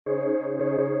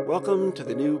Welcome to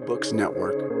the New Books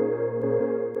Network.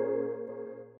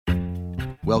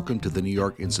 Welcome to the New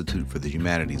York Institute for the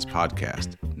Humanities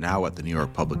podcast, now at the New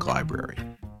York Public Library.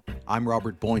 I'm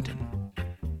Robert Boynton.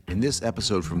 In this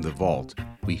episode from The Vault,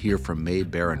 we hear from May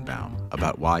Berenbaum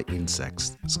about why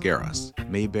insects scare us.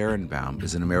 May Berenbaum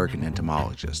is an American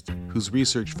entomologist whose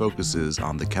research focuses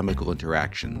on the chemical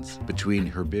interactions between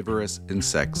herbivorous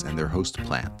insects and their host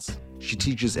plants. She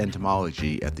teaches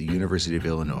entomology at the University of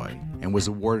Illinois and was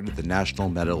awarded the National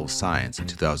Medal of Science in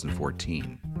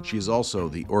 2014. She is also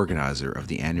the organizer of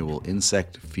the annual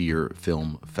Insect Fear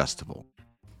Film Festival.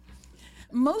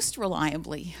 Most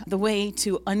reliably, the way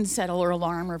to unsettle or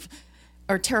alarm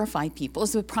or terrify people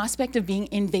is the prospect of being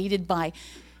invaded by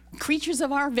creatures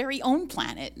of our very own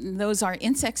planet. And those are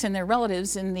insects and their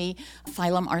relatives in the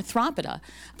phylum Arthropoda,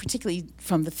 particularly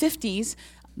from the 50s.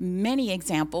 Many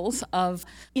examples of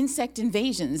insect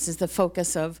invasions is the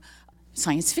focus of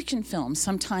science fiction films,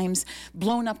 sometimes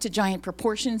blown up to giant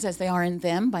proportions as they are in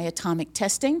them by atomic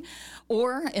testing,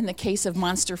 or in the case of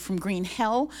Monster from Green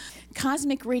Hell,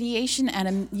 cosmic radiation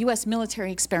and a U.S.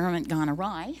 military experiment gone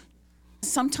awry.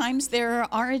 Sometimes their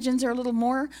origins are a little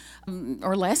more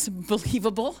or less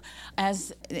believable,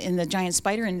 as in the giant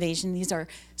spider invasion. These are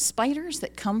spiders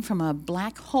that come from a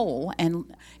black hole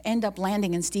and end up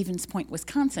landing in Stevens Point,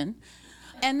 Wisconsin.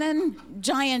 And then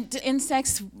giant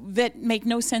insects that make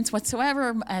no sense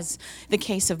whatsoever, as the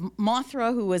case of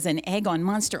Mothra, who was an egg on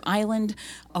Monster Island,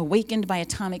 awakened by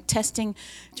atomic testing,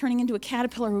 turning into a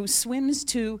caterpillar who swims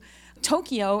to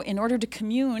Tokyo in order to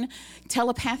commune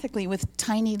telepathically with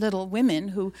tiny little women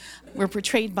who were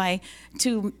portrayed by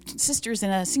two sisters in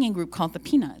a singing group called the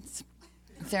Peanuts.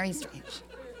 Very strange.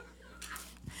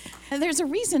 And there's a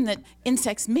reason that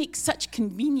insects make such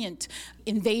convenient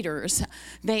invaders.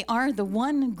 They are the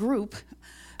one group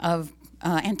of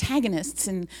antagonists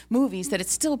in movies that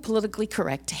it's still politically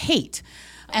correct to hate.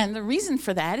 And the reason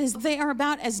for that is they are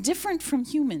about as different from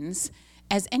humans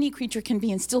as any creature can be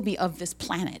and still be of this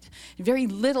planet. Very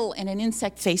little in an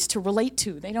insect face to relate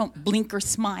to. They don't blink or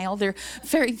smile. There are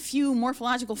very few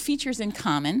morphological features in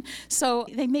common. So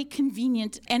they make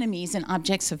convenient enemies and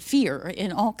objects of fear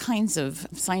in all kinds of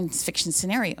science fiction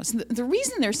scenarios. The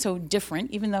reason they're so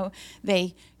different, even though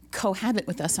they cohabit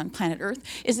with us on planet Earth,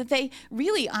 is that they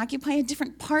really occupy a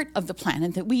different part of the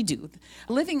planet that we do.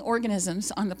 Living organisms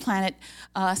on the planet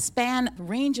span a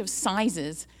range of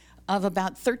sizes of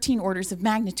about 13 orders of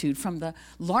magnitude, from the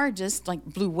largest, like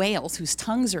blue whales, whose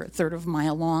tongues are a third of a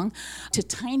mile long, to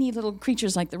tiny little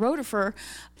creatures like the rotifer,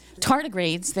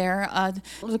 tardigrades. They're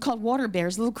called water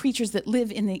bears, little creatures that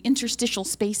live in the interstitial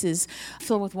spaces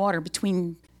filled with water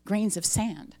between grains of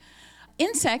sand.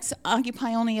 Insects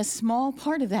occupy only a small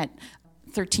part of that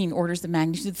 13 orders of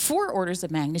magnitude, 4 orders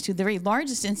of magnitude, the very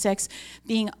largest insects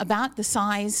being about the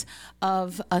size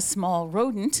of a small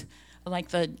rodent, like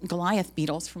the Goliath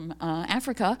beetles from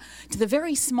Africa, to the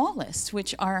very smallest,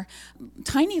 which are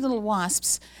tiny little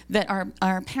wasps that are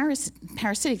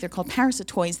parasitic. They're called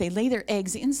parasitoids. They lay their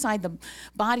eggs inside the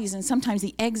bodies and sometimes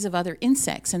the eggs of other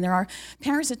insects. And there are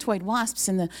parasitoid wasps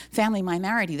in the family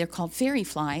Mimaridae, they're called fairy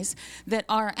flies, that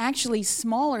are actually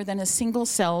smaller than a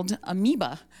single-celled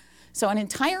amoeba. So an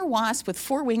entire wasp with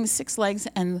 4 wings, 6 legs,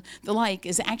 and the like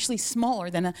is actually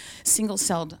smaller than a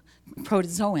single-celled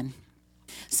protozoan.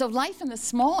 So life in the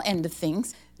small end of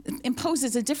things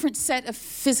imposes a different set of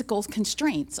physical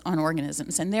constraints on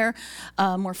organisms, and their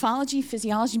morphology,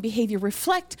 physiology, and behavior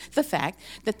reflect the fact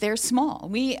that they're small.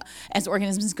 We, as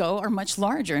organisms go, are much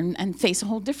larger and face a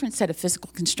whole different set of physical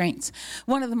constraints.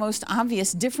 One of the most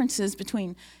obvious differences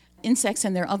between insects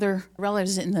and their other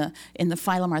relatives in the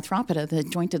phylum Arthropoda, the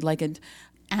jointed-legged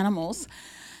animals,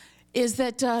 is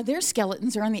that their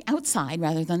skeletons are on the outside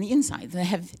rather than the inside. They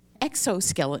have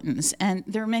exoskeletons, and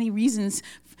there are many reasons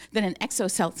that an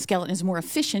exoskeleton is more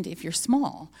efficient if you're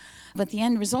small. But the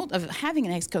end result of having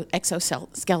an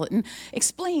exoskeleton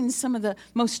explains some of the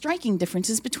most striking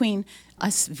differences between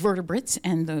us vertebrates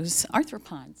and those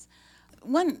arthropods.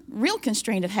 One real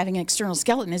constraint of having an external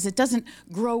skeleton is it doesn't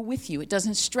grow with you. It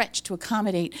doesn't stretch to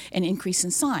accommodate an increase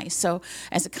in size. So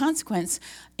as a consequence,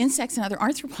 insects and other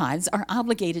arthropods are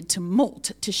obligated to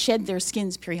molt, to shed their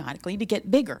skins periodically to get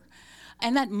bigger.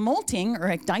 And that molting,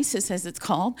 or ecdysis as it's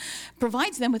called,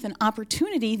 provides them with an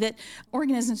opportunity that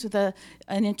organisms with an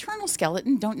internal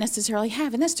skeleton don't necessarily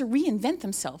have, and that's to reinvent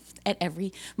themselves at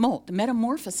every molt. The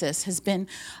metamorphosis has been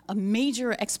a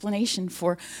major explanation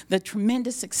for the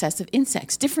tremendous success of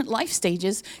insects. Different life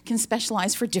stages can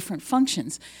specialize for different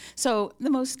functions. So the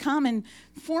most common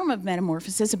form of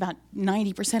metamorphosis, about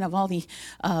 90% of all the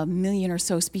million or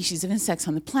so species of insects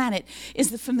on the planet,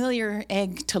 is the familiar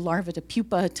egg to larva to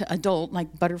pupa to adult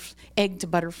adult, like egg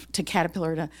to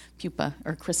caterpillar to pupa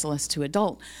or chrysalis to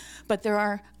adult. But there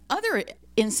are other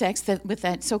insects that with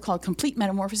that so-called complete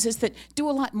metamorphosis that do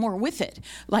a lot more with it,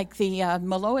 like the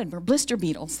meloid or blister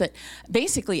beetles, that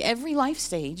basically every life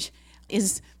stage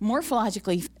is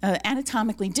morphologically,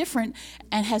 anatomically different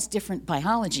and has different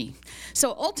biology.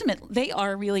 So ultimately, they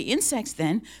are really insects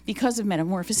then, because of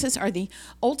metamorphosis, are the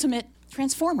ultimate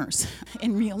transformers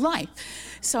in real life.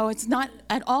 So it's not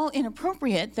at all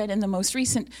inappropriate that in the most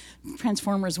recent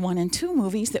Transformers 1 and 2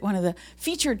 movies that one of the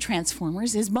featured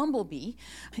Transformers is Bumblebee,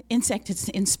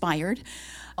 insect-inspired.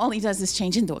 All he does is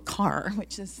change into a car,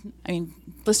 which is,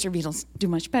 blister beetles do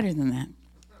much better than that.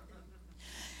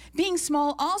 Being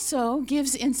small also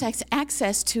gives insects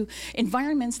access to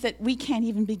environments that we can't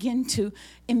even begin to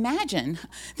imagine,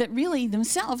 that really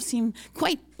themselves seem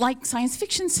quite like science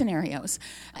fiction scenarios.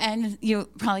 And you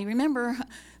probably remember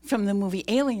from the movie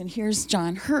Alien, here's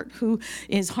John Hurt, who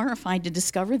is horrified to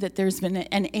discover that there's been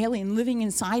an alien living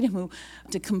inside him who,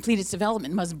 to complete its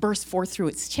development, must burst forth through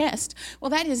its chest. Well,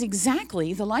 that is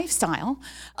exactly the lifestyle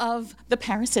of the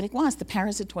parasitic wasps, the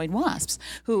parasitoid wasps,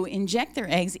 who inject their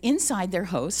eggs inside their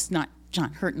hosts, not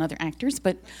John Hurt and other actors,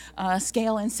 but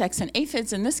scale insects and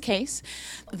aphids in this case.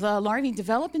 The larvae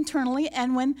develop internally,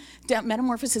 and when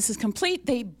metamorphosis is complete,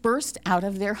 they burst out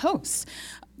of their hosts,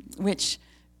 which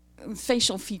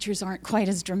facial features aren't quite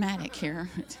as dramatic here.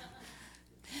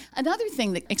 Another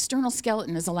thing that external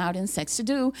skeleton has allowed insects to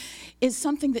do is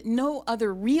something that no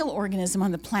other real organism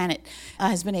on the planet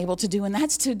has been able to do, and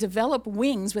that's to develop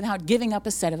wings without giving up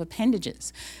a set of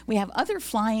appendages. We have other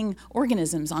flying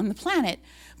organisms on the planet,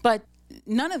 but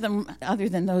none of them, other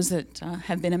than those that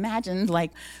have been imagined,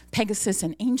 like Pegasus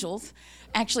and angels,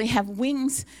 actually have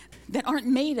wings that aren't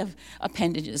made of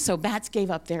appendages. So bats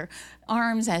gave up their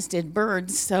arms, as did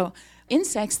birds. So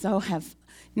insects, though, have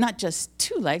not just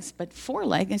 2 legs, but 4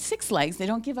 legs and 6 legs. They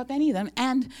don't give up any of them,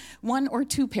 and 1 or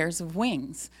 2 pairs of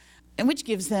wings, and which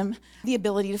gives them the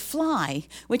ability to fly,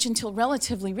 which until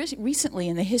relatively recently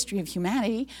in the history of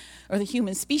humanity, or the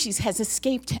human species, has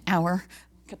escaped our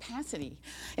capacity.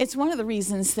 It's one of the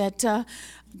reasons that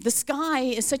the sky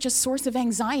is such a source of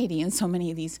anxiety in so many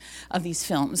of these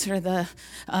films. Or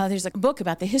there's a book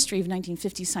about the history of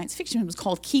 1950s science fiction. It was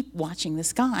called Keep Watching the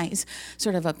Skies,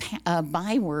 sort of a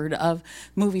byword of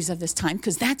movies of this time,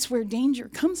 because that's where danger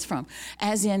comes from,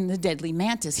 as in The Deadly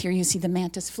Mantis. Here you see the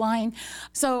mantis flying.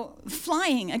 So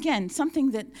flying, again,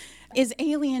 something that is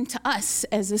alien to us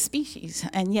as a species,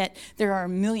 and yet there are a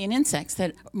million insects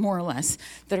that, more or less,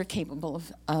 that are capable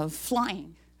of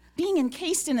flying. Being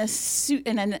encased in a suit,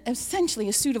 essentially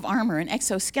a suit of armor, an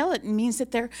exoskeleton, means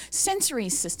that their sensory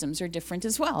systems are different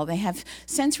as well. They have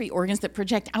sensory organs that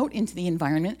project out into the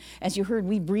environment. As you heard,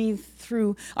 we breathe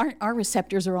through, our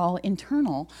receptors are all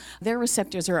internal. Their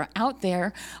receptors are out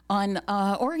there on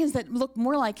organs that look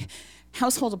more like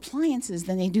household appliances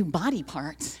than they do body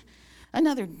parts.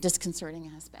 Another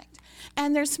disconcerting aspect.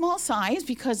 And they're small size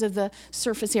because of the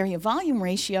surface area volume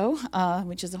ratio,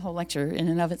 which is a whole lecture in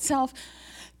and of itself,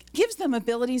 gives them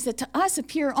abilities that to us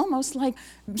appear almost like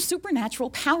supernatural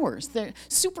powers. They're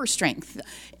super strength.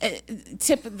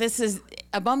 This is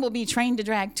a bumblebee trained to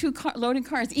drag 2 loaded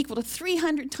cars equal to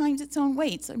 300 times its own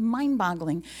weight. So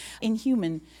mind-boggling in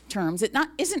human terms. It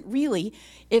isn't really,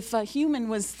 if a human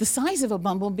was the size of a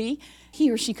bumblebee, he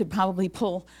or she could probably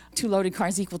pull 2 loaded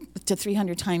cars equal to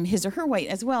 300 times his or her weight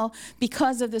as well,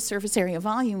 because of the surface area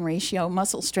volume ratio.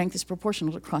 Muscle strength is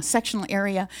proportional to cross-sectional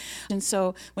area. And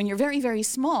so when you're very, very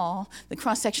small, the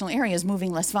cross-sectional area is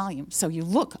moving less volume. So you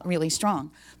look really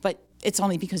strong, but it's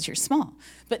only because you're small.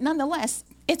 But nonetheless,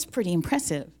 it's pretty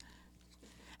impressive.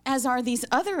 As are these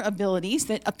other abilities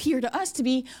that appear to us to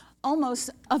be almost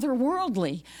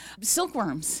otherworldly.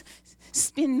 Silkworms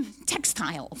spin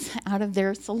textiles out of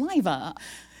their saliva.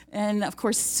 And of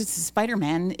course,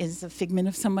 Spider-Man is a figment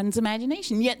of someone's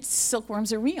imagination, yet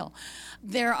silkworms are real.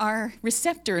 There are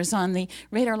receptors on the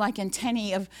radar-like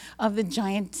antennae of the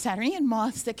giant Saturnian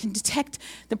moths that can detect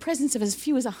the presence of as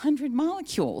few as 100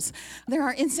 molecules. There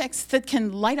are insects that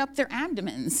can light up their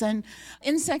abdomens, and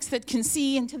insects that can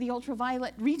see into the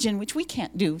ultraviolet region, which we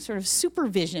can't do, sort of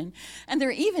supervision. And there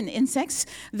are even insects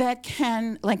that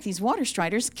can, like these water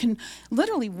striders, can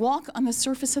literally walk on the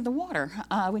surface of the water,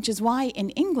 which is why in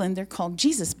England they're called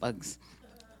Jesus bugs.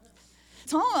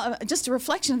 It's all just a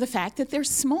reflection of the fact that they're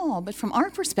small, but from our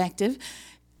perspective,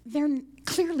 they're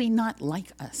clearly not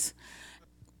like us.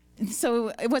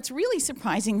 So what's really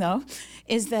surprising, though,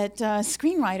 is that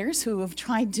screenwriters who have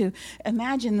tried to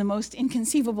imagine the most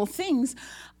inconceivable things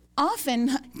often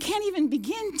can't even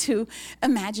begin to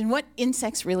imagine what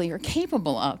insects really are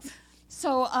capable of.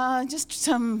 So just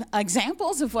some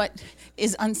examples of what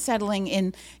is unsettling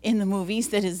in the movies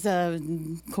that is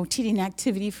quotidian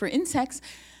activity for insects.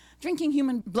 Drinking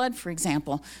human blood, for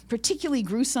example, particularly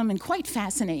gruesome and quite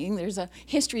fascinating. There's a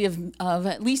history of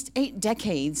at least 8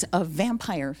 decades of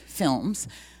vampire films,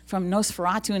 from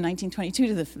Nosferatu in 1922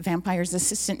 to The Vampire's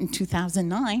Assistant in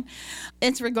 2009.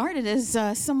 It's regarded as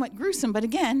somewhat gruesome, but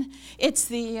again, it's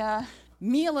the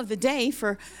meal of the day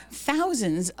for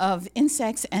thousands of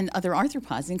insects and other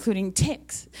arthropods, including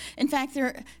ticks. In fact, there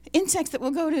are insects that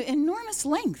will go to enormous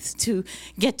lengths to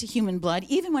get to human blood,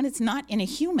 even when it's not in a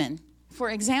human. For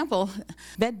example,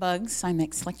 bedbugs,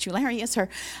 Simex lectularius, are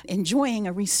enjoying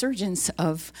a resurgence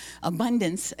of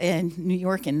abundance in New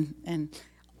York and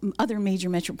other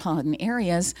major metropolitan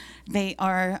areas. They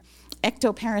are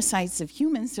ectoparasites of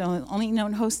humans, so only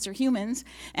known hosts are humans,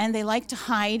 and they like to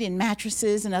hide in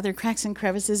mattresses and other cracks and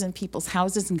crevices in people's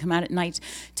houses and come out at night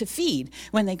to feed.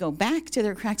 When they go back to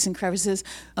their cracks and crevices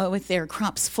with their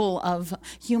crops full of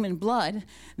human blood,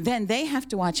 then they have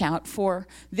to watch out for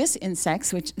this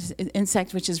insect, which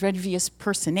is Redvius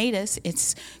personatus.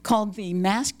 It's called the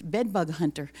masked bedbug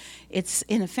hunter. It's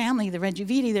in a family, the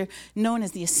Regividae. They're known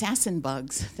as the assassin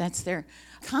bugs. That's their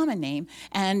common name.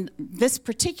 And this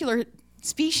particular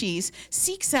species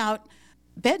seeks out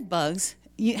bed bugs,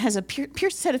 has a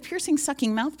set of piercing,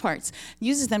 sucking mouth parts,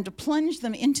 uses them to plunge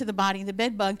them into the body of the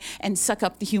bed bug and suck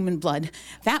up the human blood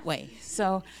that way.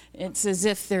 So it's as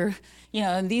if they're,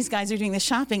 these guys are doing the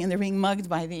shopping and they're being mugged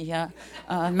by the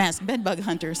masked bed bug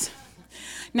hunters.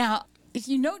 Now, if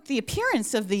you note the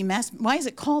appearance of the why is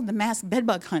it called the masked bed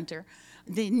bug hunter?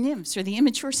 The nymphs, or the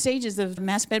immature stages of the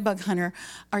masked bedbug hunter,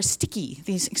 are sticky.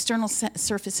 These external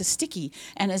surface is sticky.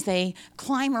 And as they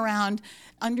climb around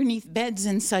underneath beds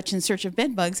and such in search of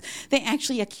bedbugs, they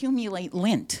actually accumulate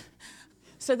lint.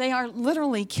 So they are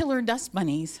literally killer dust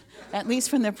bunnies, at least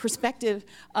from the perspective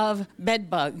of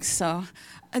bedbugs. So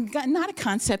not a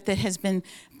concept that has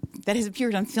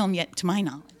appeared on film yet, to my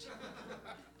knowledge.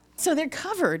 So they're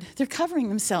covering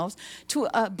themselves to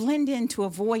blend in to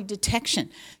avoid detection.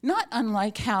 Not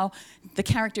unlike how the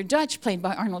character Dutch, played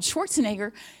by Arnold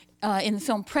Schwarzenegger in the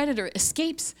film Predator,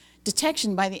 escapes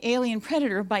detection by the alien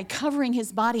predator by covering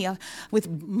his body with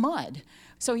mud.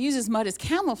 So he uses mud as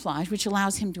camouflage, which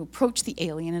allows him to approach the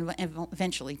alien and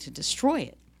eventually to destroy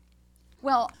it.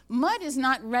 Well, mud is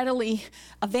not readily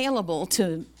available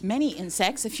to many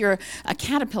insects. If you're a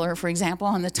caterpillar, for example,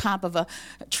 on the top of a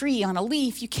tree on a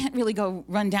leaf, you can't really go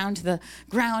run down to the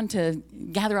ground to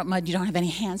gather up mud. You don't have any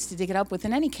hands to dig it up with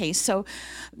in any case. So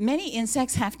many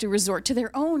insects have to resort to their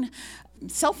own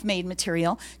self-made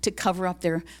material to cover up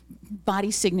their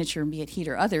body signature, be it heat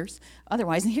or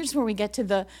otherwise. And here's where we get to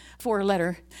the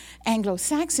 4-letter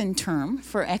Anglo-Saxon term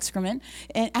for excrement.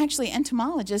 And actually,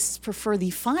 entomologists prefer the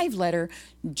 5-letter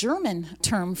German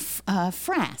term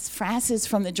frass. Frass is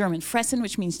from the German fressen,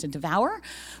 which means to devour,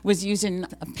 was used in,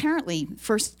 apparently,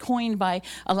 first coined by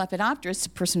a lepidopterist, a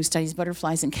person who studies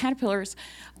butterflies and caterpillars,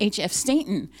 H.F.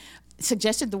 Stainton,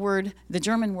 suggested the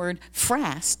German word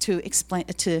frass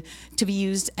to be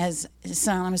used as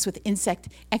synonymous with insect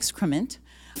excrement.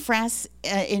 Frass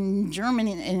in German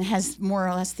has more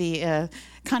or less the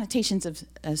connotations of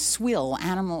swill,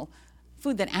 animal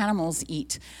food that animals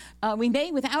eat. We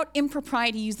may, without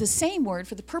impropriety, use the same word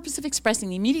for the purpose of expressing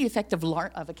the immediate effect of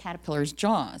a caterpillar's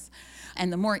jaws,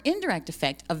 and the more indirect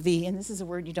effect of and this is a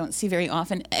word you don't see very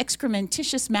often,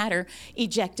 excrementitious matter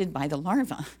ejected by the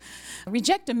larva.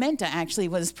 Rejectamenta actually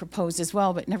was proposed as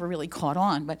well, but never really caught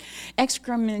on. But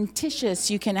excrementitious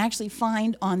you can actually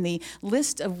find on the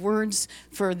list of words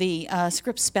for the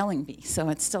Scripps Spelling Bee, so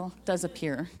it still does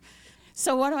appear.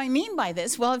 So what do I mean by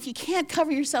this? Well, if you can't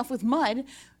cover yourself with mud,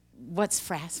 what's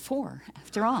frass for,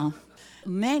 after all?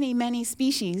 Many, many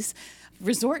species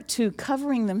resort to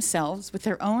covering themselves with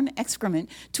their own excrement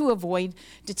to avoid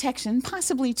detection,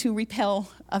 possibly to repel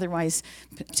otherwise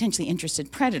potentially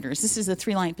interested predators. This is the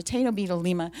 3-line potato beetle,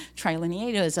 Lima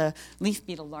trilineata, is a leaf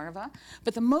beetle larva.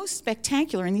 But the most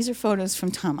spectacular, and these are photos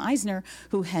from Tom Eisner,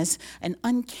 who has an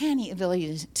uncanny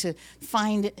ability to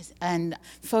find and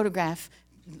photograph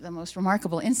the most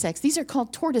remarkable insects. These are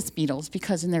called tortoise beetles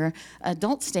because in their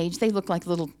adult stage, they look like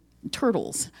little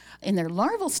turtles. In their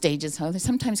larval stages, though, they're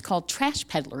sometimes called trash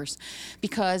peddlers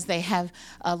because they have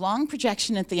a long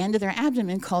projection at the end of their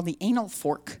abdomen called the anal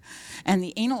fork. And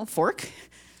the anal fork,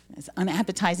 as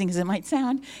unappetizing as it might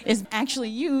sound, is actually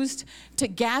used to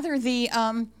gather the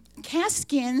cast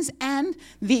skins and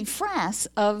the frass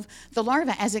of the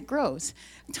larva as it grows.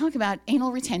 Talk about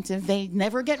anal retentive, they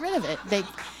never get rid of it. They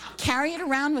carry it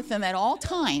around with them at all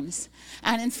times.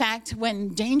 And in fact, when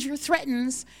danger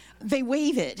threatens, they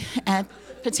wave it at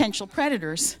potential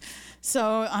predators.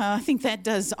 So I think that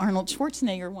does Arnold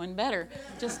Schwarzenegger one better.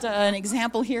 Just an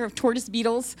example here of tortoise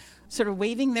beetles sort of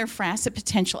waving their frass at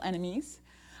potential enemies.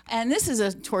 And this is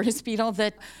a tortoise beetle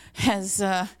that has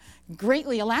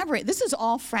greatly elaborated. This is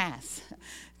all frass,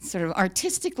 sort of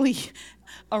artistically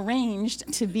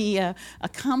arranged to be a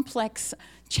complex,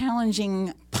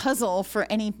 challenging puzzle for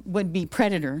any would-be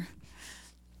predator.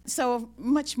 So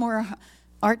much more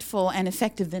artful and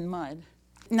effective than mud.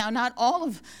 Now, not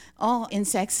all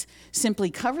insects simply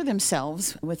cover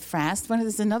themselves with frass.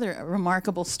 There's another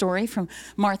remarkable story from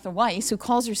Martha Weiss, who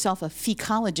calls herself a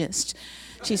fecologist.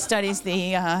 She studies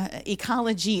the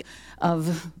ecology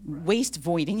of waste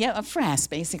voiding, of frass,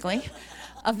 basically,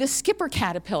 of the skipper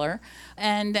caterpillar.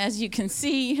 And as you can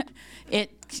see,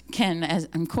 it can, as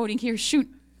I'm quoting here, shoot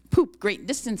poop great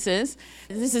distances.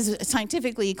 This is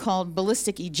scientifically called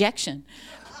ballistic ejection.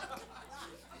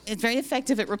 It's very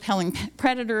effective at repelling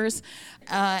predators.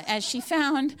 As she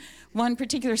found, one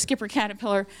particular skipper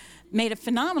caterpillar made a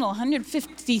phenomenal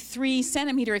 153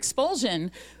 centimeter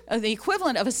expulsion, the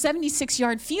equivalent of a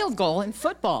 76-yard field goal in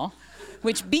football,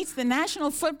 which beats the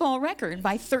national football record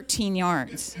by 13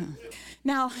 yards.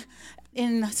 Now,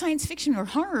 in science fiction or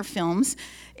horror films,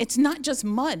 it's not just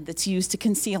mud that's used to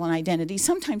conceal an identity.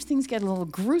 Sometimes things get a little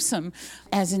gruesome,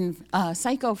 as in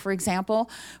Psycho, for example,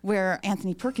 where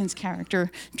Anthony Perkins'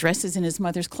 character dresses in his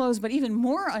mother's clothes, but even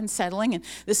more unsettling, and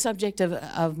the subject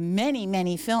of many,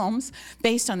 many films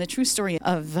based on the true story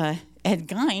of Ed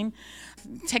Gein,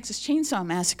 Texas Chainsaw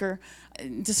Massacre,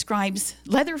 describes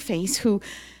Leatherface, who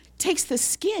takes the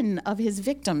skin of his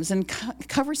victims and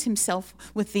covers himself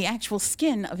with the actual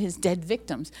skin of his dead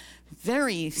victims.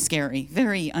 Very scary,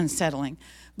 very unsettling.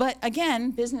 But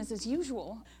again, business as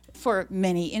usual for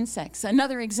many insects.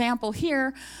 Another example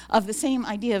here of the same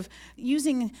idea of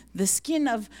using the skin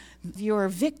of your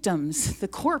victims, the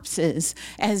corpses,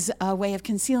 as a way of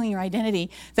concealing your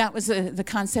identity. That was the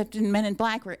concept in Men in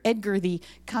Black, where Edgar, the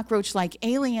cockroach-like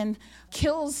alien,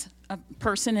 kills a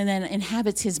person and then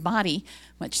inhabits his body,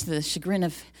 much to the chagrin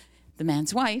of the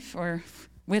man's wife or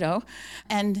widow.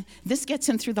 And this gets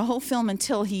him through the whole film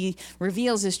until he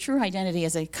reveals his true identity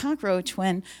as a cockroach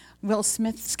when Will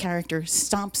Smith's character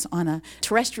stomps on a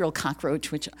terrestrial cockroach,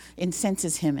 which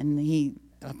incenses him, and he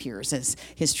appears as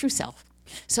his true self.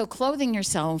 So clothing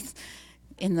yourself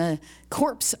in the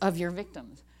corpse of your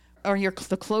victims, or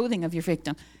the clothing of your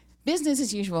victim. Business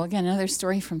as usual. Again, another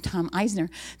story from Tom Eisner.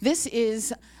 This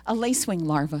is a lacewing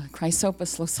larva,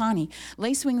 Chrysopus lawsoni.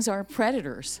 Lacewings are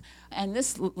predators, and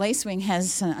this lacewing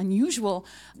has unusual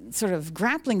sort of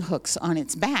grappling hooks on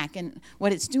its back, and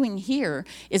what it's doing here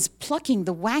is plucking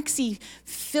the waxy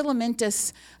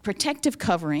filamentous protective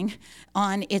covering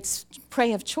on its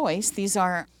prey of choice. These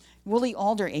are woolly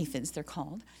alder aphids, they're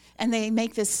called. And they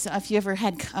make this, if you ever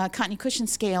had cottony cushion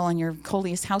scale on your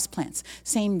coleus houseplants,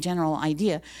 same general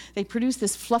idea. They produce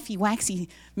this fluffy, waxy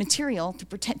material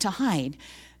to hide.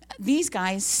 These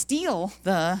guys steal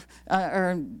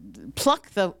or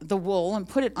pluck the wool and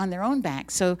put it on their own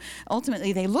back. So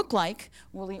ultimately they look like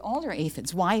woolly alder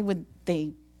aphids. Why would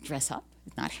they dress up?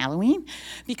 It's not Halloween,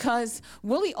 because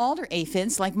woolly alder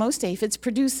aphids, like most aphids,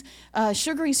 produce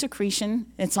sugary secretion.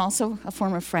 It's also a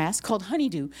form of frass called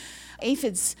honeydew.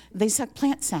 Aphids, they suck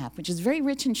plant sap, which is very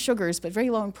rich in sugars but very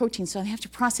low in protein, so they have to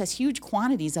process huge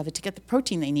quantities of it to get the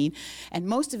protein they need, and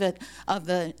most of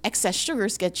the excess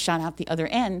sugars get shot out the other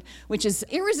end, which is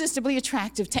irresistibly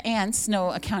attractive to ants, no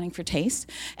accounting for taste.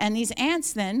 And these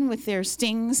ants then, with their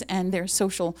stings and their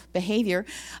social behavior,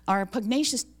 are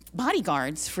pugnacious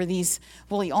bodyguards for these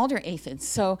woolly alder aphids.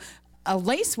 So a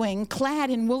lacewing clad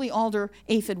in woolly alder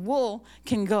aphid wool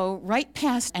can go right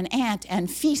past an ant and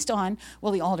feast on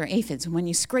woolly alder aphids. And when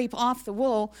you scrape off the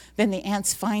wool, then the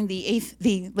ants find the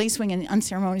lacewing and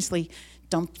unceremoniously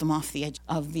dump them off the edge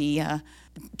of the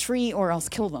tree or else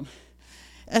kill them.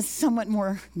 A somewhat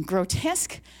more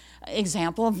grotesque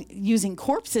example of using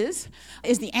corpses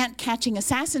is the ant-catching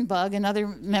assassin bug, another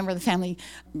member of the family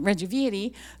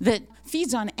Regiviidae, that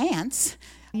feeds on ants,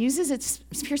 uses its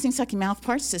piercing, sucking mouth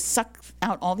parts to suck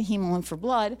out all the hemolymph for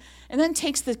blood, and then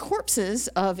takes the corpses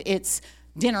of its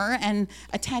dinner and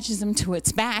attaches them to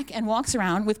its back and walks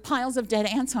around with piles of dead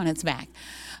ants on its back.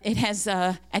 It has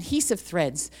adhesive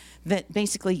threads that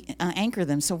basically anchor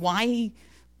them. So why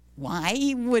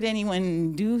would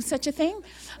anyone do such a thing?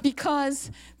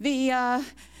 Because the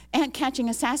ant-catching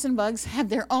assassin bugs have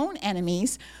their own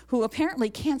enemies who apparently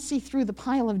can't see through the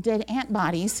pile of dead ant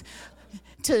bodies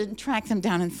to track them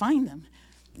down and find them.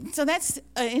 So that's,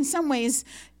 in some ways,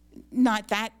 not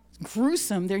that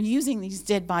gruesome. They're using these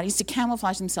dead bodies to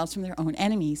camouflage themselves from their own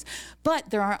enemies. But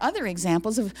there are other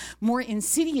examples of more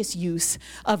insidious use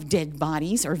of dead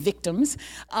bodies or victims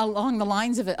along the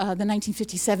lines of the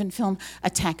 1957 film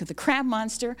Attack of the Crab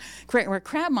Monster, where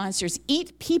crab monsters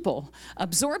eat people,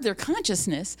 absorb their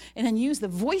consciousness, and then use the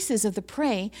voices of the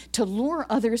prey to lure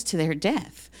others to their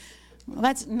death. Well,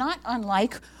 that's not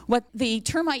unlike what the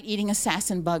termite-eating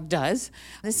assassin bug does.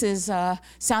 This is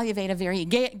Salivata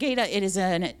variegata. It is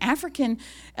an African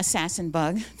assassin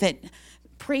bug that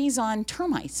preys on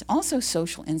termites, also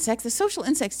social insects. The social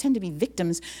insects tend to be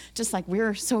victims, just like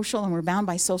we're social and we're bound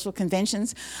by social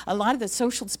conventions. A lot of the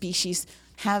social species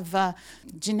have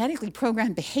genetically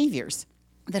programmed behaviors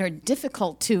that are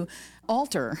difficult to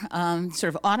alter,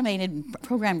 sort of automated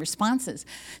programmed responses.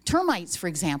 Termites, for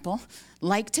example,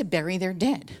 like to bury their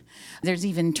dead. There's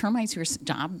even termites whose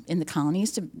job in the colony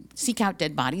is to seek out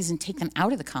dead bodies and take them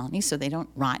out of the colony so they don't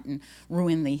rot and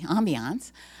ruin the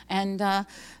ambiance. And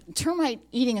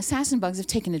termite-eating assassin bugs have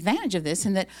taken advantage of this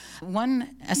in that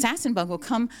one assassin bug will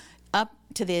come up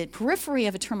to the periphery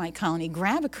of a termite colony,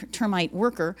 grab a termite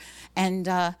worker,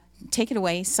 and take it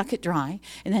away, suck it dry,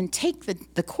 and then take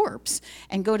the corpse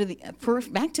and go to the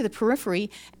back to the periphery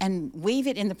and wave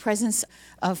it in the presence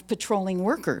of patrolling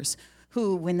workers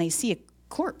who, when they see a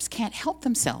corpse, can't help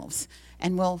themselves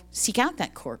and will seek out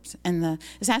that corpse. And the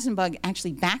assassin bug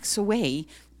actually backs away,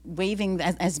 waving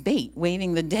as bait,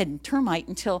 waving the dead termite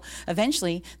until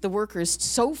eventually the worker is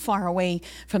so far away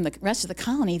from the rest of the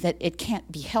colony that it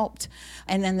can't be helped.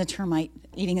 And then the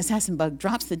termite-eating assassin bug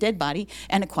drops the dead body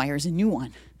and acquires a new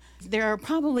one. There are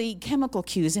probably chemical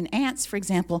cues. In ants, for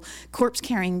example,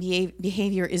 corpse-carrying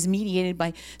behavior is mediated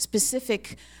by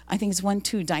specific, I think it's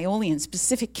 1,2-diolene,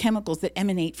 specific chemicals that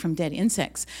emanate from dead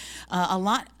insects. A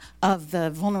lot of the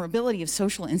vulnerability of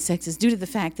social insects is due to the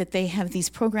fact that they have these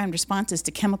programmed responses to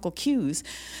chemical cues.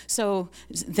 So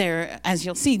as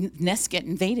you'll see, nests get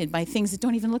invaded by things that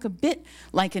don't even look a bit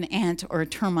like an ant or a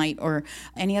termite or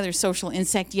any other social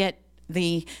insect, yet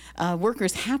the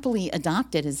workers happily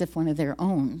adopt it as if one of their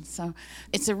own. So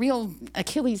it's a real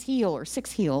Achilles heel, or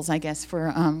 6 heels, I guess,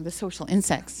 for the social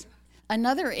insects.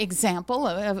 Another example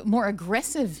of more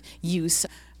aggressive use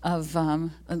of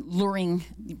luring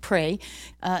prey,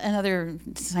 another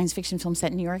science fiction film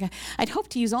set in New York. I'd hope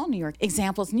to use all New York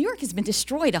examples. New York has been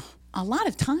destroyed a lot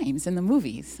of times in the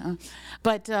movies,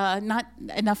 but not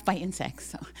enough by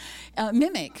insects. So,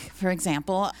 Mimic, for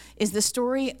example, is the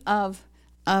story of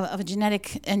a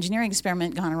genetic engineering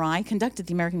experiment gone awry, conducted at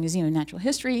the American Museum of Natural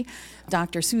History.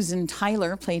 Dr. Susan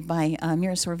Tyler, played by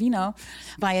Mira Sorvino,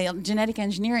 by genetic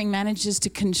engineering manages to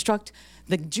construct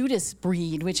the Judas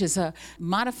breed, which is a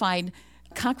modified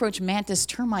cockroach mantis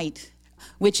termite,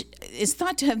 which is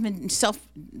thought to have been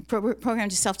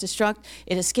programmed to self-destruct.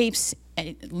 It escapes,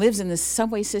 it lives in the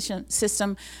subway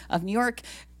system of New York,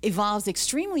 evolves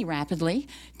extremely rapidly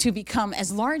to become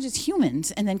as large as humans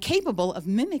and then capable of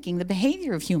mimicking the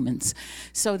behavior of humans.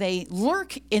 So they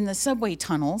lurk in the subway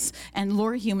tunnels and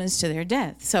lure humans to their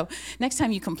death. So next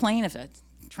time you complain if a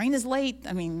train is late,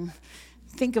 I mean,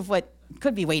 think of what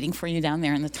could be waiting for you down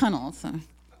there in the tunnel. So,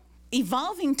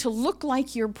 evolving to look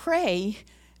like your prey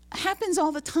happens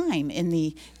all the time in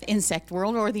the insect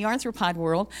world or the arthropod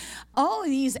world. All of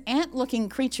these ant-looking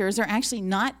creatures are actually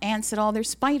not ants at all. They're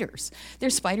spiders. They're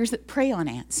spiders that prey on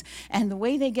ants. And the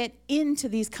way they get into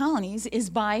these colonies is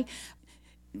by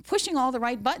pushing all the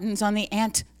right buttons on the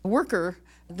ant worker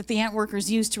that the ant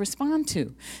workers use to respond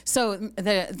to. So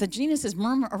the genus is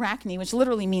Myrmearachne, which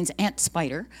literally means ant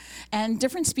spider. And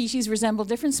different species resemble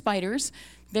different spiders.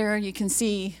 There you can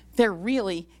see they're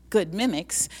really good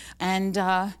mimics, and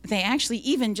they actually,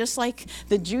 even just like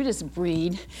the Judas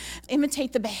breed,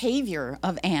 imitate the behavior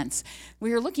of ants. What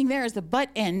you're looking there is the butt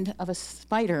end of a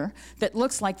spider that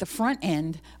looks like the front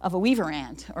end of a weaver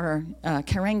ant or a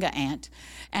Karenga ant.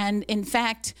 And in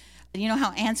fact, you know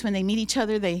how ants, when they meet each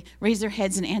other, they raise their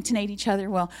heads and antenate each other?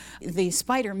 Well, the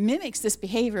spider mimics this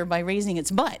behavior by raising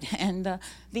its butt, and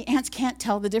the ants can't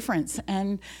tell the difference.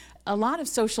 And a lot of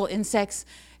social insects,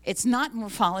 it's not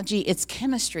morphology, it's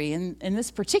chemistry. And in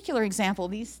this particular example,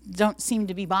 these don't seem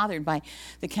to be bothered by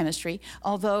the chemistry,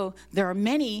 although there are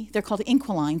many, they're called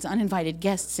inquilines, uninvited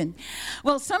guests. And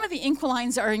well, some of the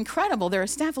inquilines are incredible. There are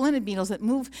staphylinid beetles that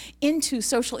move into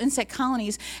social insect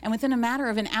colonies, and within a matter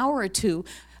of an hour or two,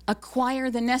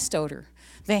 acquire the nest odor.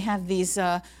 They have these,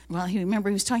 he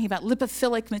was talking about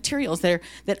lipophilic materials that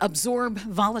absorb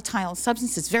volatile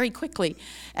substances very quickly.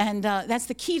 And that's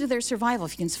the key to their survival.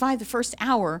 If you can survive the first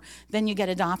hour, then you get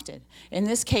adopted. In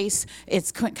this case,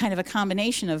 it's kind of a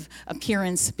combination of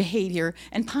appearance, behavior,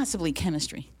 and possibly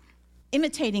chemistry.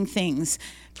 imitating things,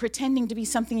 pretending to be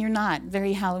something you're not,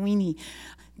 very Halloween-y.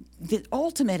 The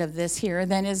ultimate of this here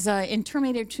then is in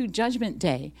Terminator 2 Judgment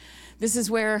Day. This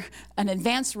is where an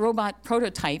advanced robot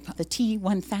prototype, the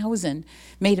T-1000,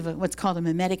 made of what's called a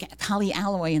mimetic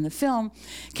polyalloy in the film,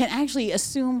 can actually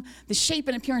assume the shape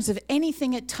and appearance of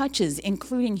anything it touches,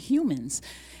 including humans.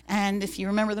 And if you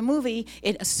remember the movie,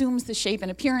 it assumes the shape and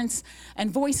appearance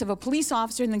and voice of a police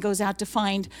officer and then goes out to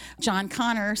find John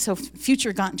Connor. So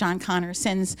future John Connor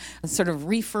sends a sort of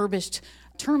refurbished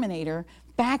Terminator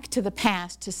back to the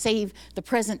past to save the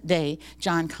present day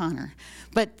John Connor.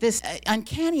 But this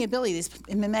uncanny ability, this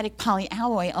mimetic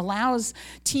polyalloy, allows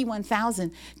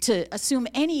T-1000 to assume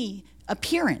any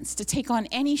appearance, to take on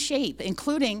any shape,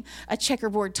 including a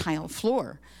checkerboard tile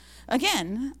floor.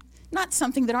 Again, not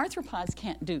something that arthropods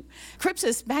can't do.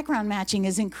 Crypsis background matching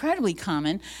is incredibly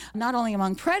common, not only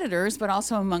among predators, but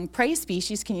also among prey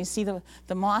species. Can you see the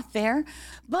moth there?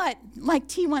 But like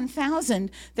T-1000,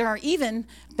 there are even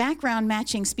background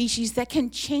matching species that can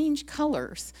change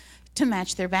colors to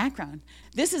match their background.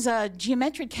 This is a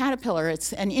geometric caterpillar.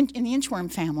 It's in the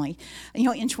inchworm family. You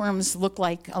know, inchworms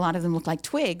a lot of them look like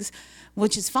twigs,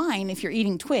 which is fine if you're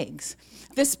eating twigs.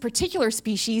 This particular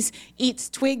species eats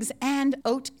twigs and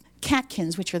oat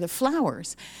catkins, which are the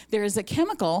flowers. There is a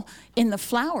chemical in the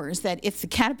flowers that if the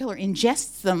caterpillar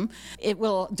ingests them, it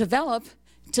will develop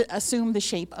to assume the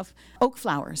shape of oak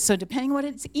flowers. So depending on what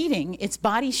it's eating, its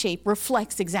body shape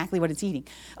reflects exactly what it's eating.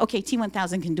 Okay,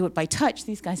 T-1000 can do it by touch.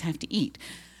 These guys have to eat.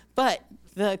 But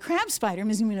the crab spider,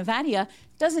 Mizumina vatia,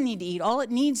 doesn't need to eat. All it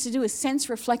needs to do is sense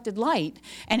reflected light,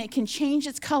 and it can change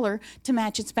its color to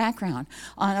match its background.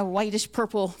 On a whitish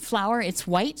purple flower, it's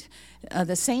white.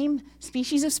 The same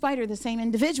species of spider, the same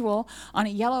individual, on a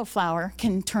yellow flower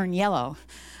can turn yellow.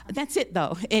 That's it,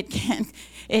 though.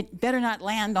 It better not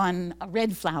land on a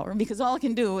red flower, because all it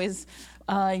can do is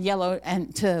yellow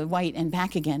and to white and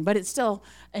back again. But it's still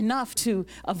enough to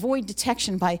avoid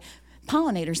detection by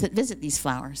pollinators that visit these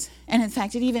flowers. And in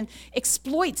fact, it even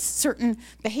exploits certain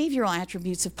behavioral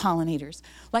attributes of pollinators,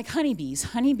 like honeybees.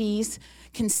 Honeybees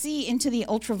can see into the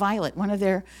ultraviolet, one of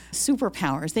their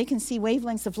superpowers. They can see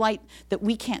wavelengths of light that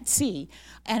we can't see.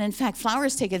 And in fact,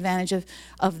 flowers take advantage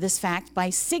of this fact by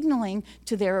signaling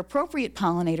to their appropriate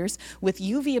pollinators with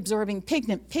UV-absorbing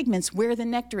pigments where the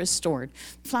nectar is stored.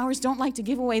 Flowers don't like to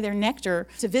give away their nectar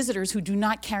to visitors who do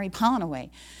not carry pollen away.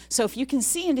 So if you can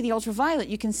see into the ultraviolet,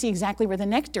 you can see exactly where the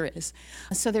nectar is.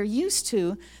 So they're used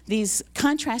to these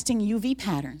contrasting UV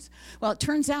patterns. Well, it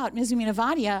turns out Mizumina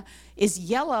vatia is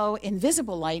yellow in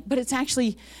visible light, but it's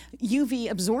actually UV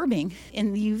absorbing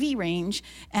in the UV range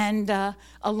and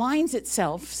aligns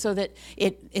itself so that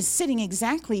it is sitting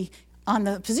exactly on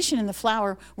the position in the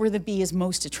flower where the bee is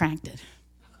most attracted.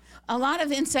 A lot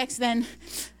of insects then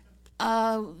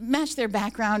match their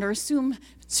background or assume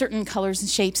certain colors and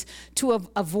shapes to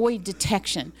avoid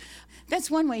detection. That's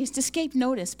one way, is to escape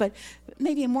notice, but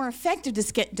maybe a more effective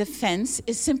defense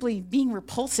is simply being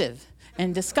repulsive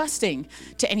and disgusting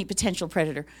to any potential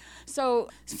predator. So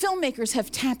filmmakers have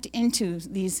tapped into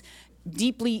these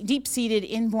deep-seated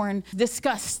inborn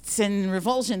disgusts and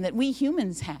revulsion that we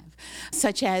humans have,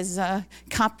 such as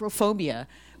coprophobia,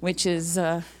 which is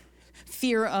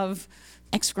fear of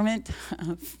excrement,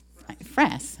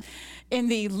 frass. In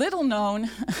the little-known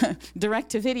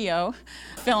direct-to-video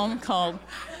film called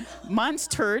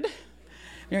Monstered,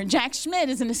 Jack Schmidt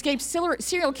is an escaped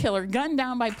serial killer gunned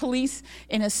down by police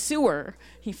in a sewer.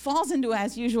 He falls into,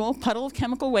 as usual, a puddle of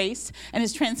chemical waste and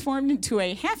is transformed into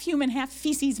a half-human,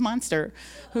 half-feces monster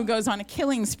who goes on a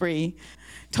killing spree.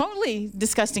 Totally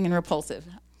disgusting and repulsive.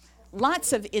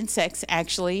 Lots of insects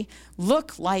actually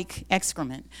look like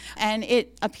excrement, and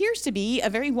it appears to be a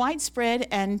very widespread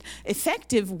and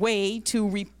effective way to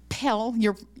repel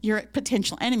your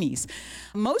potential enemies.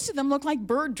 Most of them look like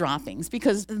bird droppings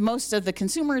because most of the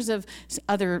consumers of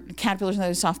other caterpillars and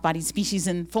other soft-bodied species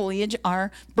in foliage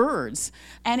are birds.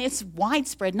 And it's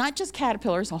widespread, not just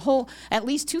caterpillars, at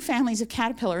least 2 families of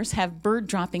caterpillars have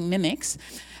bird-dropping mimics.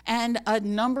 And a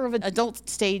number of adult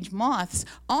stage moths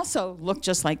also look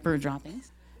just like bird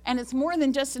droppings. And it's more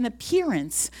than just an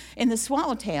appearance. In the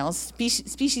swallowtails,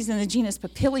 species in the genus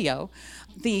Papilio,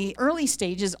 the early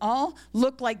stages all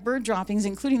look like bird droppings,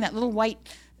 including that little white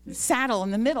saddle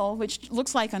in the middle, which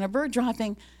looks like on a bird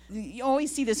dropping. You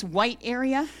always see this white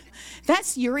area.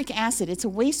 That's uric acid. It's a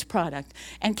waste product.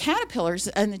 And caterpillars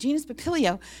in the genus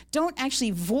Papilio don't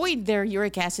actually void their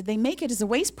uric acid. They make it as a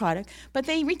waste product, but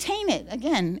they retain it.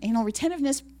 Again,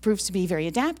 retentiveness proves to be very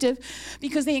adaptive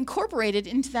because they incorporate it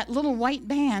into that little white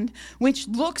band, which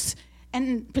looks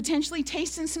and potentially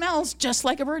tastes and smells just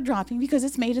like a bird dropping because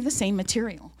it's made of the same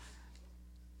material.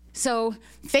 So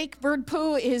fake bird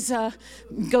poo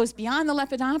goes beyond the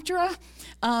Lepidoptera.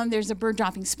 There's a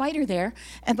bird-dropping spider there.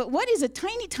 But what is a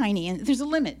tiny, and there's a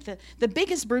limit. The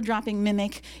biggest bird-dropping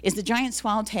mimic is the giant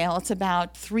swallowtail. It's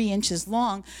about 3 inches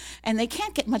long. And they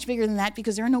can't get much bigger than that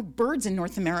because there are no birds in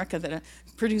North America that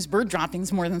produce bird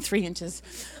droppings more than 3 inches.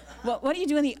 Well, what do you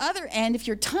do on the other end if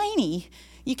you're tiny?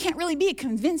 You can't really be a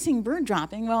convincing bird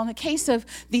dropping. Well, in the case of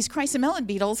these chrysomelid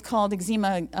beetles called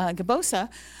Eczema gibosa,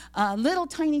 little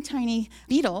tiny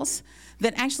beetles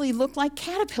that actually look like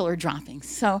caterpillar droppings.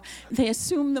 So they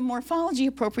assume the morphology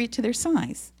appropriate to their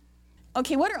size.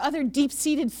 Okay, what are other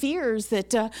deep-seated fears that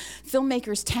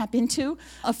filmmakers tap into?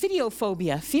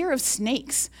 Ophidiophobia, fear of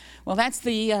snakes. Well, that's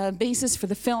the basis for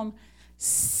the film.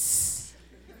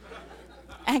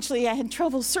 Actually, I had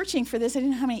trouble searching for this. I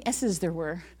didn't know how many S's there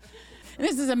were. And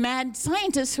this is a mad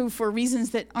scientist who, for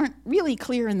reasons that aren't really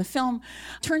clear in the film,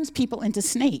 turns people into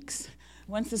snakes.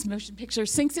 Once this motion picture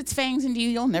sinks its fangs into you,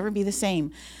 you'll never be the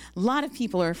same. A lot of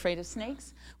people are afraid of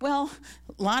snakes. Well,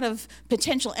 a lot of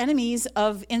potential enemies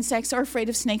of insects are afraid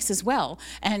of snakes as well.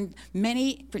 And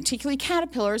many, particularly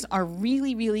caterpillars, are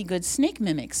really, really good snake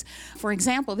mimics. For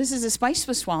example, this is a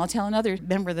spice-swift swallowtail, another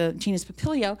member of the genus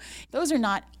Papilio. Those are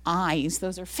not eyes,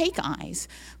 those are fake eyes,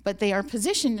 but they are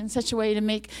positioned in such a way to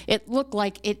make it look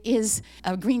like it is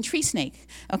a green tree snake.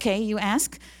 Okay, you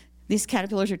ask, these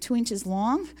caterpillars are 2 inches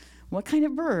long. What kind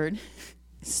of bird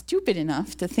is stupid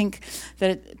enough to think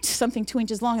that something 2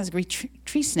 inches long is a green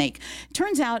tree snake?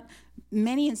 Turns out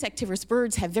many insectivorous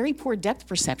birds have very poor depth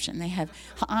perception. They have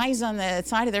eyes on the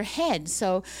side of their head.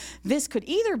 So this could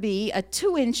either be a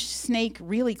 2-inch snake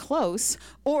really close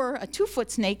or a 2-foot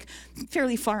snake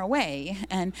fairly far away.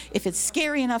 And if it's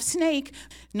scary enough snake,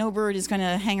 no bird is going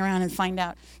to hang around and find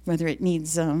out whether it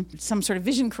needs some sort of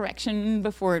vision correction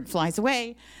before it flies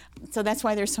away. So that's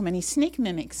why there's so many snake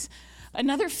mimics.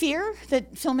 Another fear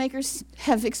that filmmakers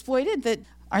have exploited that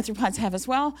arthropods have as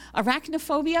well,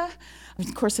 arachnophobia.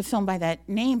 Of course, a film by that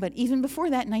name, but even before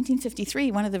that,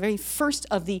 1953, one of the very first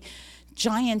of the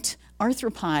giant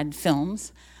arthropod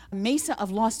films, Mesa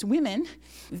of Lost Women,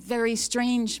 very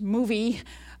strange movie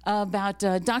about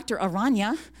Dr.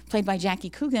 Aranya, played by Jackie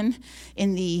Coogan,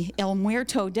 in the El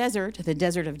Muerto Desert, the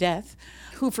Desert of Death,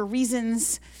 who for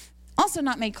reasons also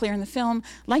not made clear in the film,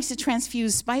 likes to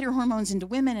transfuse spider hormones into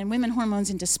women and women hormones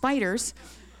into spiders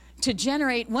to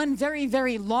generate one very,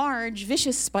 very large,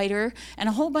 vicious spider and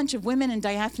a whole bunch of women in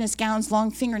diaphanous gowns, long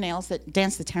fingernails that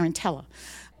dance the tarantella.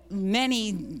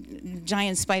 Many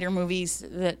giant spider movies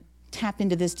that tap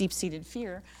into this deep-seated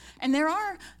fear. And there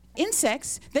are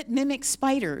insects that mimic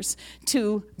spiders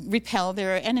to repel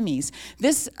their enemies.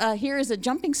 This here is a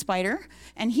jumping spider,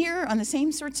 and here on the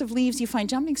same sorts of leaves you find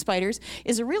jumping spiders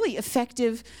is a really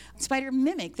effective spider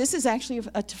mimic. This is actually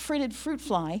a taphritid fruit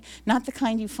fly, not the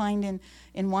kind you find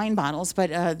in wine bottles,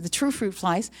 but the true fruit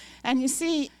flies. And you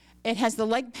see it has the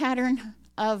leg pattern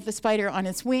of the spider on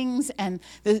its wings and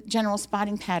the general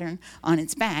spotting pattern on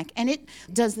its back. And it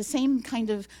does the same kind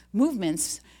of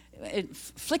movements. It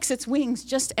flicks its wings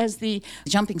just as the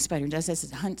jumping spider does as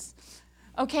it hunts.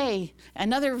 Okay,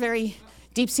 another very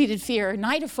deep-seated fear,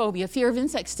 nidophobia, fear of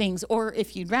insect stings, or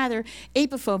if you'd rather,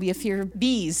 apophobia, fear of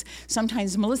bees,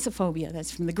 sometimes melissophobia,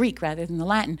 that's from the Greek rather than the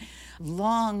Latin.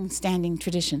 Long-standing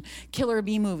tradition. Killer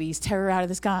bee movies, terror out of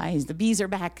the skies, the bees are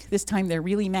back, this time they're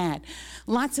really mad.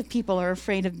 Lots of people are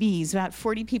afraid of bees. About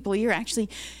 40 people a year actually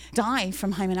die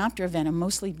from Hymenoptera venom,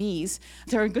 mostly bees.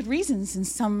 There are good reasons in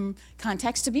some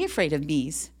contexts to be afraid of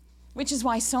bees, which is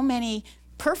why so many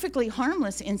perfectly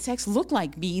harmless insects look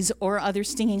like bees or other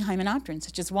stinging hymenopterans,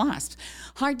 such as wasps.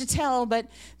 Hard to tell, but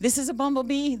this is a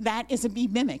bumblebee, that is a bee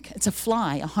mimic. It's a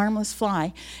fly, a harmless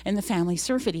fly in the family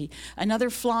Syrphidae.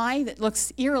 Another fly that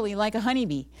looks eerily like a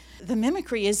honeybee. The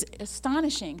mimicry is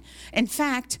astonishing. In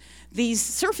fact, these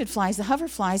syrphid flies, the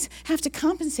hoverflies, have to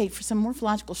compensate for some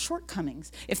morphological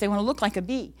shortcomings if they want to look like a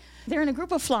bee. They're in a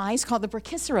group of flies called the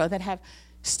Brachycera that have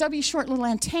stubby, short little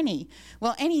antennae.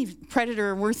 Well, any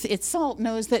predator worth its salt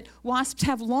knows that wasps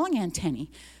have long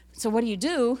antennae. So what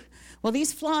do? Well,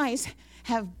 these flies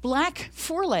have black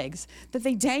forelegs that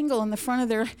they dangle in the front of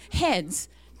their heads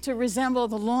to resemble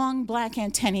the long black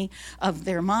antennae of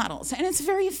their models. And it's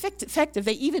very effective.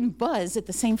 They even buzz at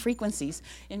the same frequencies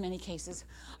in many cases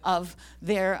of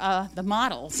their the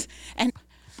models. And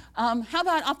how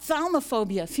about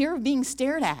ophthalmophobia, fear of being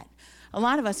stared at? A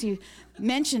lot of us, you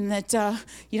mentioned that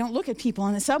you don't look at people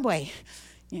on the subway.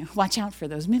 You know, watch out for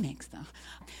those mimics, though.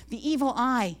 The evil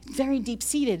eye, very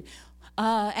deep-seated,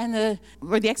 and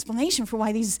the explanation for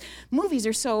why these movies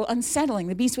are so unsettling.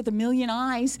 The Beast with a Million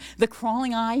Eyes, the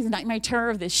crawling eyes, the nightmare terror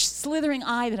of the slithering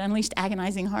eye that unleashed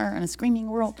agonizing horror in a screaming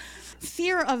world.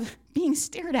 Fear of being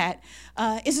stared at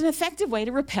is an effective way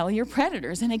to repel your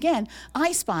predators. And again,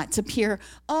 eye spots appear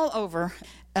all over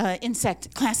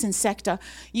class Insecta.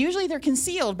 Usually they're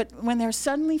concealed, but when they're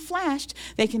suddenly flashed,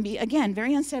 they can be, again,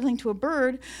 very unsettling to a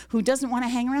bird who doesn't want to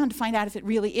hang around to find out if it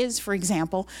really is, for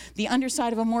example, the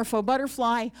underside of a morpho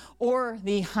butterfly or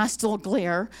the hostile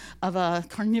glare of a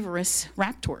carnivorous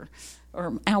raptor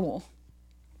or owl.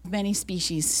 Many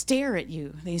species stare at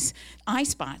you. These eye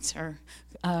spots are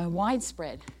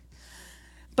widespread.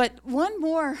 But one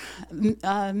more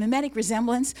mimetic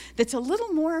resemblance that's a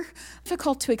little more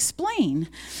difficult to explain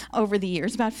over the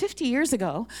years. About 50 years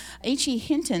ago, H.E.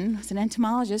 Hinton was an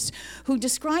entomologist who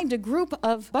described a group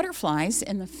of butterflies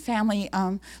in the family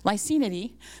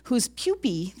Lycaenidae whose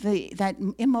pupae, that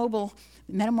immobile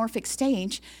metamorphic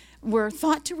stage, were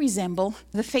thought to resemble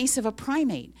the face of a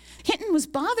primate. Hinton was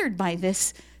bothered by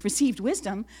this received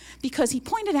wisdom because he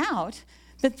pointed out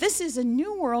that this is a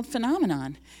New World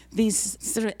phenomenon, these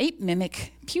sort of ape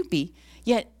mimic pupae,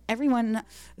 yet everyone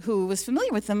who was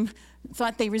familiar with them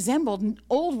thought they resembled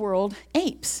Old World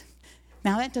apes.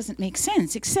 Now that doesn't make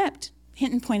sense, except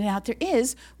Hinton pointed out there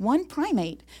is one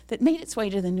primate that made its way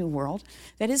to the New World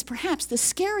that is perhaps the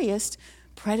scariest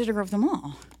predator of them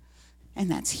all, and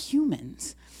that's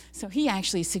humans. So he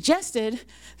actually suggested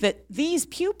that these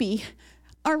pupae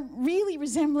are really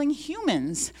resembling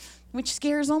humans, which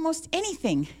scares almost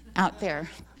anything out there.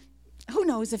 Who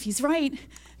knows if he's right,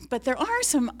 but there are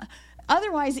some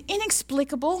otherwise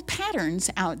inexplicable patterns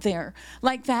out there,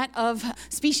 like that of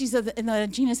species in the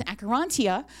genus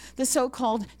Acherontia, the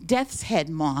so-called death's head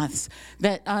moths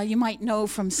that you might know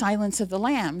from Silence of the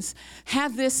Lambs,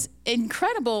 have this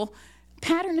incredible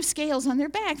pattern of scales on their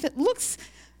back that looks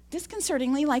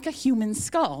disconcertingly like a human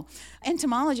skull.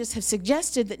 Entomologists have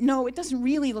suggested that no, it doesn't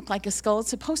really look like a skull. It's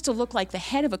supposed to look like the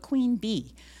head of a queen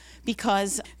bee,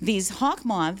 because these hawk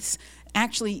moths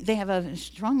actually, they have a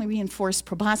strongly reinforced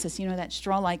proboscis, that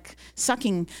straw-like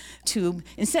sucking tube.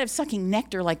 Instead of sucking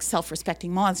nectar like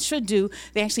self-respecting moths should do,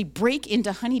 they actually break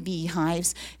into honeybee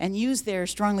hives and use their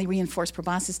strongly reinforced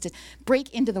proboscis to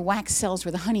break into the wax cells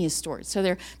where the honey is stored. So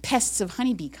they're pests of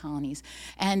honeybee colonies.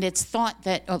 And it's thought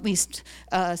that, at least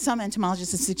some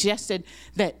entomologists have suggested,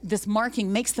 that this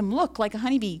marking makes them look like a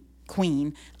honeybee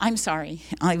queen. I'm sorry,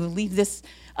 I will leave this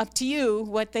up to you,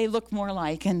 what they look more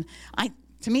like. And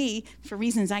to me, for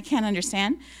reasons I can't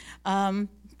understand,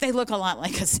 they look a lot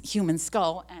like a human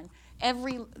skull. And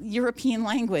every European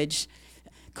language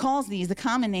calls these, the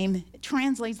common name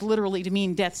translates literally to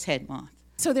mean death's head moth.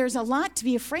 So there's a lot to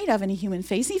be afraid of in a human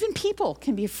face. Even people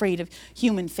can be afraid of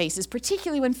human faces,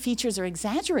 particularly when features are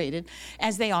exaggerated,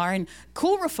 as they are in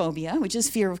coulrophobia, which is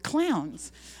fear of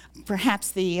clowns.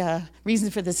 Perhaps the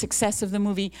reason for the success of the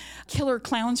movie Killer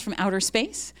Clowns from Outer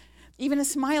Space. Even a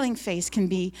smiling face can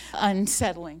be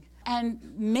unsettling. And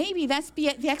maybe that's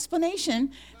the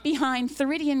explanation behind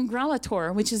Theridion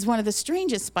grallator, which is one of the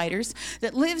strangest spiders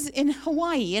that lives in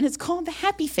Hawaii, and it's called the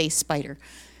happy face spider.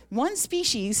 One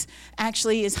species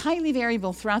actually is highly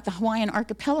variable throughout the Hawaiian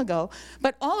archipelago,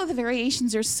 but all of the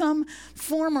variations are some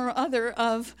form or other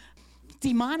of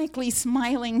demonically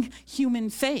smiling human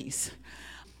face.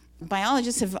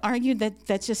 Biologists have argued that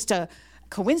that's just a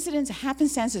coincidence, a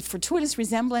happenstance, a fortuitous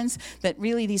resemblance, that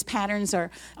really these patterns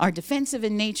are defensive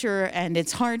in nature, and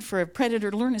it's hard for a predator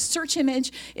to learn a search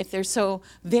image if they're so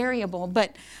variable.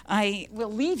 But I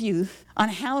will leave you on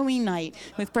a Halloween night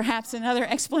with perhaps another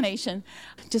explanation.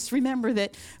 Just remember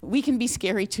that we can be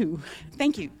scary too.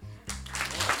 Thank you.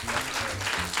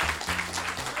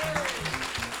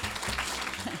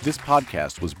 This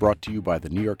podcast was brought to you by the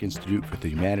New York Institute for the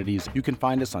Humanities. You can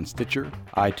find us on Stitcher,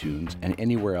 iTunes, and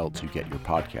anywhere else you get your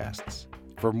podcasts.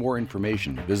 For more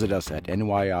information, visit us at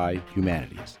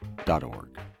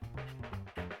nyihumanities.org.